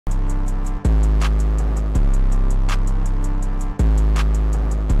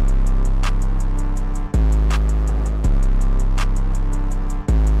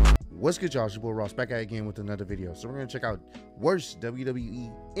What's good, y'all? It's your boy Ross back at it again with another video. So we're going to check out worst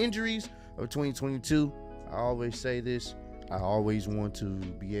WWE injuries of 2022. I always say this. I always want to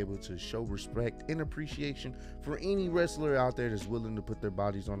be able to show respect and appreciation for any wrestler out there that's willing to put their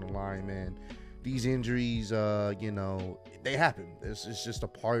bodies on the line, man. These injuries, you know, they happen. It's just a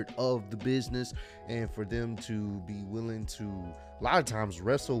part of the business, and for them to be willing to a lot of times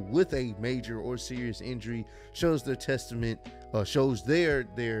wrestle with a major or serious injury shows their testament, shows their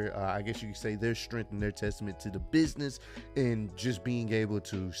I guess you could say their strength and their testament to the business, and just being able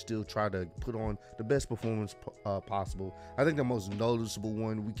to still try to put on the best performance possible. I think the most noticeable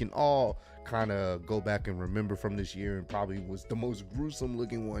one we can all kind of go back and remember from this year, and probably was the most gruesome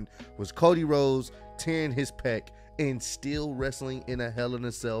looking one, was Cody Rhodes tearing his pec and still wrestling in a Hell in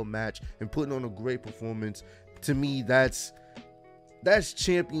a Cell match and putting on a great performance. To me, that's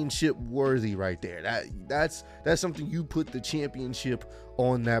championship worthy right there. That's something you put the championship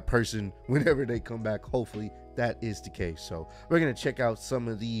on that person whenever they come back. Hopefully that is the case. So we're gonna check out some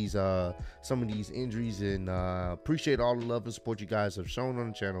of these injuries, and appreciate all the love and support you guys have shown on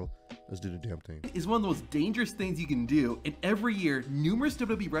the channel. Let's do the damn thing. Is one of the most dangerous things you can do, and every year numerous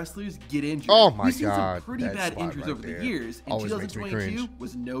WWE wrestlers get injured. Oh my We've seen God, some pretty bad injuries over the years, and 2022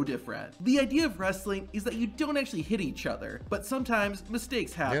 was no different. The idea of wrestling is that you don't actually hit each other, but sometimes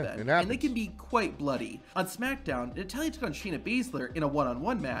mistakes happen, and they can be quite bloody. On SmackDown, Natalya took on Shayna Baszler in a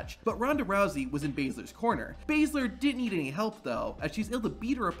one-on-one match, but Ronda Rousey was in Baszler's corner. Baszler didn't need any help though, as she's able to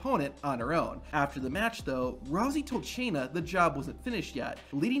beat her opponent on her own. After the match though, Rousey told Shayna the job wasn't finished yet,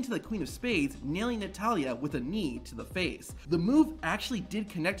 leading to the Queen of Spades nailing Natalya with a knee to the face. The move actually did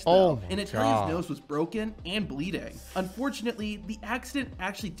connect though, and Natalya's nose was broken and bleeding. Unfortunately, the accident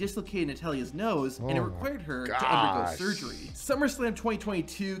actually dislocated Natalya's nose, and it required her to undergo surgery. SummerSlam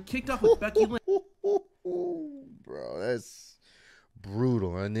 2022 kicked off with Becky Lynch. Bro, that's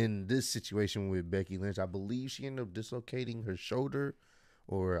brutal. And then this situation with Becky Lynch, I believe she ended up dislocating her shoulder,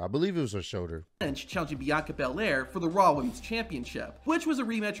 or I believe it was her shoulder. Lynch challenging Bianca Belair for the Raw Women's Championship, which was a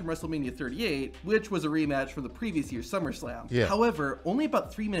rematch from WrestleMania 38, which was a rematch from the previous year's SummerSlam. However, only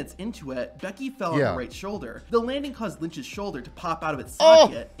about 3 minutes into it, Becky fell on her right shoulder. The landing caused Lynch's shoulder to pop out of its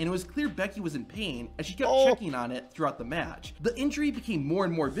socket, and it was clear Becky was in pain as she kept checking on it throughout the match. The injury became more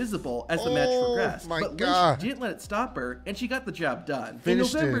and more visible as the match progressed, but Lynch didn't let it stop her, and she got the job done. In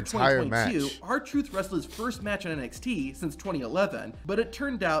November 2022, R-Truth wrestled his first match on NXT since 2011, but it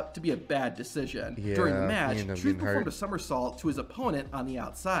turned out to be a bad decision. During the match, Truth performed a somersault to his opponent on the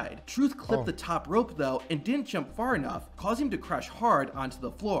outside. Truth clipped the top rope though and didn't jump far enough, causing him to crash hard onto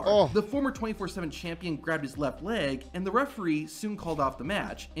the floor. The former 24/7 champion grabbed his left leg, and the referee soon called off the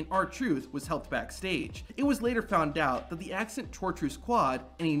match, and R-Truth was helped backstage. It was later found out that the accident tore Truth's quad,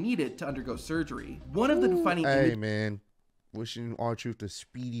 and he needed to undergo surgery. One of the defining man, wishing R-Truth a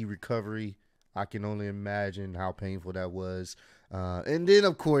speedy recovery. I can only imagine how painful that was. And then,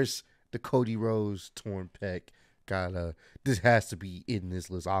 of course, the Cody Rhodes torn pec. This has to be in this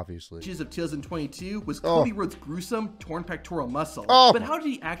list, obviously. Of 2022 was Cody Rhodes' gruesome torn pectoral muscle. But how did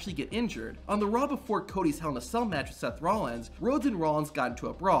he actually get injured? On the Raw before Cody's Hell in a Cell match with Seth Rollins, Rhodes and Rollins got into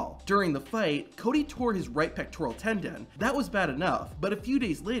a brawl. During the fight, Cody tore his right pectoral tendon. That was bad enough, but a few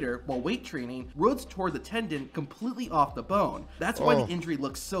days later, while weight training, Rhodes tore the tendon completely off the bone. That's why the injury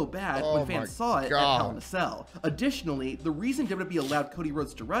looked so bad when fans saw it at Hell in a Cell. Additionally, the reason WWE allowed Cody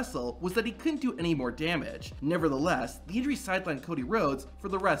Rhodes to wrestle was that he couldn't do any more damage. Nevertheless, the injury sidelined Cody Rhodes for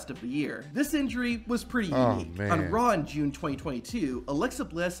the rest of the year. This injury was pretty unique. On Raw in June 2022, Alexa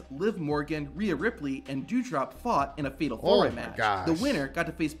Bliss, Liv Morgan, Rhea Ripley, and Doudrop fought in a fatal four-way match. The winner got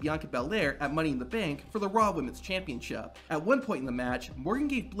to face Bianca Belair at Money in the Bank for the Raw Women's Championship. At one point in the match, Morgan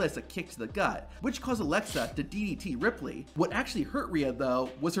gave Bliss a kick to the gut, which caused Alexa to DDT Ripley. What actually hurt Rhea, though,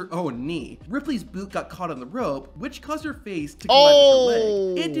 was her own knee. Ripley's boot got caught on the rope, which caused her face to collide with her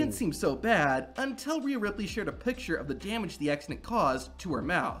leg. It didn't seem so bad until Rhea Ripley shared a picture of the damage the accident caused to her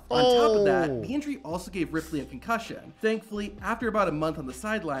mouth. On top of that, the injury also gave Ripley a concussion. Thankfully, after about a month on the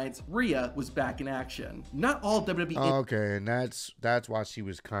sidelines, Rhea was back in action. Not all WWE. Okay, and that's why she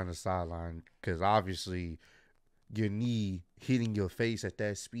was kind of sidelined, because obviously your knee hitting your face at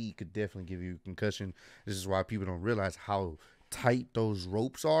that speed could definitely give you a concussion. This is why people don't realize how tight those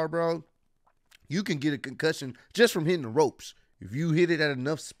ropes are, bro. You can get a concussion just from hitting the ropes. If you hit it at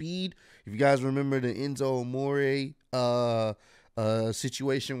enough speed. If you guys remember the Enzo Amore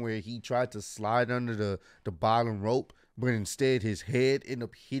situation where he tried to slide under the bottom rope, but instead his head ended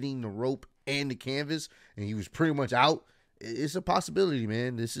up hitting the rope and the canvas, and he was pretty much out. It's a possibility,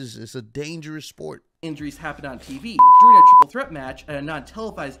 man. It's a dangerous sport. Injuries happened on TV. During a triple threat match at a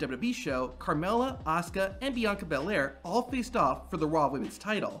non-televised WWE show, Carmella, Asuka, and Bianca Belair all faced off for the Raw Women's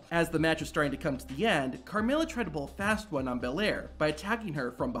title. As the match was starting to come to the end, Carmella tried to pull a fast one on Belair by attacking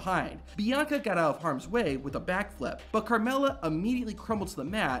her from behind. Bianca got out of harm's way with a backflip, but Carmella immediately crumbled to the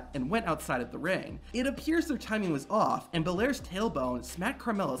mat and went outside of the ring. It appears their timing was off, and Belair's tailbone smacked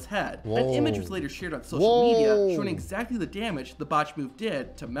Carmella's head. An image was later shared on social media showing exactly the damage the botch move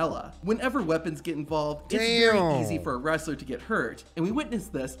did to Mella. Whenever weapons get involved, it's very easy for a wrestler to get hurt, and we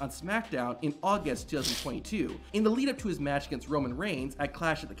witnessed this on SmackDown in August 2022. In the lead up to his match against Roman Reigns at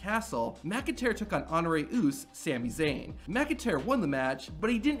Clash at the Castle, McIntyre took on Honoré Uce, Sami Zayn. McIntyre won the match, but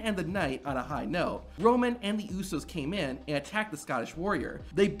he didn't end the night on a high note. Roman and the Usos came in and attacked the Scottish Warrior.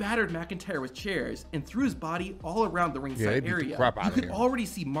 They battered McIntyre with chairs and threw his body all around the ringside area. You could already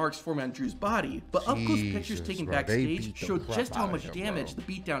see marks forming on Drew's body, but up-close pictures taken backstage showed just how much damage the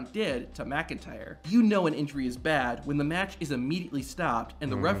beatdown did to McIntyre. You know an injury is bad when the match is immediately stopped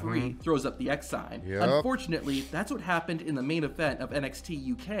and the referee throws up the X sign. Unfortunately, that's what happened in the main event of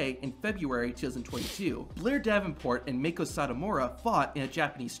NXT UK in February 2022. Blair Davenport and Meiko Satomura fought in a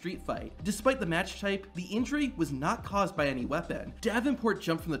Japanese street fight. Despite the match type, the injury was not caused by any weapon. Davenport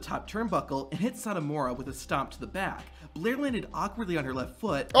jumped from the top turnbuckle and hit Satomura with a stomp to the back. Blair landed awkwardly on her left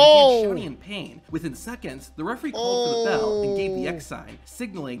foot and began shouting in pain. Within seconds, the referee called for the bell and gave the X sign,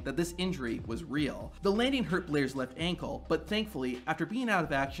 signaling that this injury was real. The landing hurt Blair's left ankle, but thankfully, after being out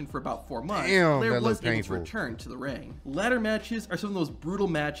of action for about 4 months, Blair was able to return to the ring. Ladder matches are some of those brutal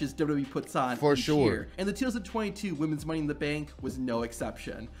matches WWE puts on each year, and the 2022 Women's Money in the Bank was no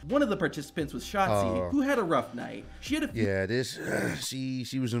exception. One of the participants was Shotzi, who had a rough night. She had a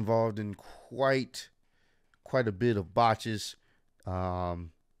she was involved in quite a bit of botches. You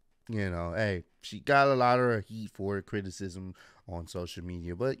know, hey, she got a lot of heat for it, criticism on social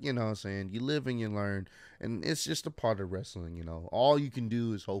media, but you know what I'm saying, you live and you learn, and it's just a part of wrestling. You know, all you can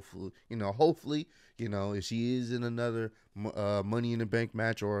do is hopefully, if she is in another Money in the Bank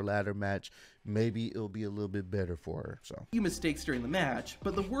match or a ladder match, maybe it'll be a little bit better for her. So few mistakes during the match,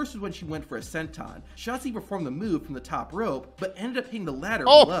 but the worst was when she went for a senton. Shotzi performed the move from the top rope, but ended up hitting the ladder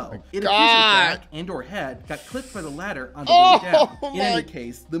below. It appears her back and or head got clipped by the ladder on the way down. In any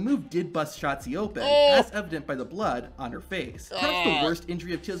case, the move did bust Shotzi open, as evident by the blood on her face. Perhaps the worst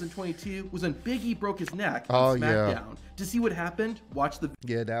injury of 2022 was when Big E broke his neck on SmackDown. To see what happened, watch the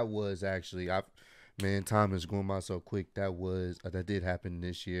that was actually man, time is going by so quick. That did happen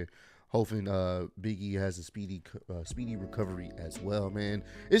this year. Hoping Big E has a speedy recovery as well, man.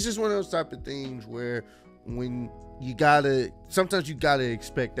 It's just one of those type of things where sometimes you gotta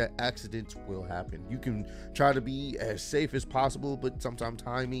expect that accidents will happen. You can try to be as safe as possible, but sometimes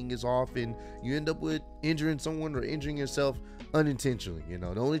timing is off and you end up with injuring someone or injuring yourself unintentionally. You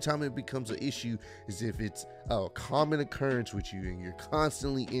know, the only time it becomes an issue is if it's a common occurrence with you and you're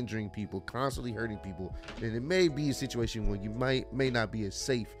constantly injuring people, constantly hurting people, then it may be a situation where you may not be as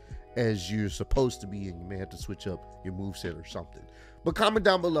safe as you're supposed to be, and you may have to switch up your moveset or something. But comment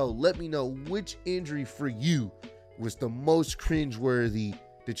down below, let me know which injury for you was the most cringeworthy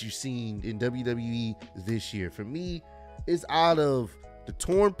that you've seen in WWE this year. For me, it's out of the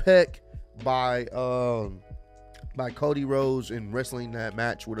torn pec by Cody Rhodes in wrestling that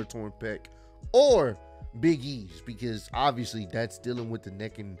match with a torn pec, or Big E's, because obviously that's dealing with the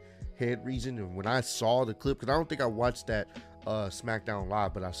neck and head reason. And when I saw the clip, because I don't think I watched that SmackDown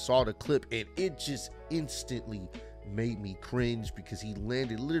Live, but I saw the clip and it just instantly made me cringe because he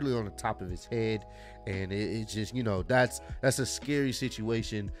landed literally on the top of his head, and it's just, you know, that's a scary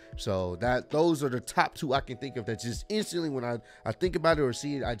situation. So those are the top two I can think of that just instantly, when I think about it or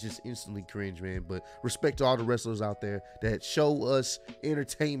see it, I just instantly cringe, man. But respect to all the wrestlers out there that show us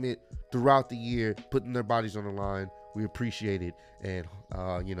entertainment throughout the year, putting their bodies on the line. We appreciate it, and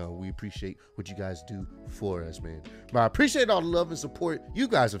we appreciate what you guys do for us, man. But I appreciate all the love and support you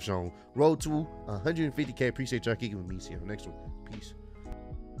guys have shown. Road to 150K. Appreciate y'all kicking with me. See you on the next one. Peace.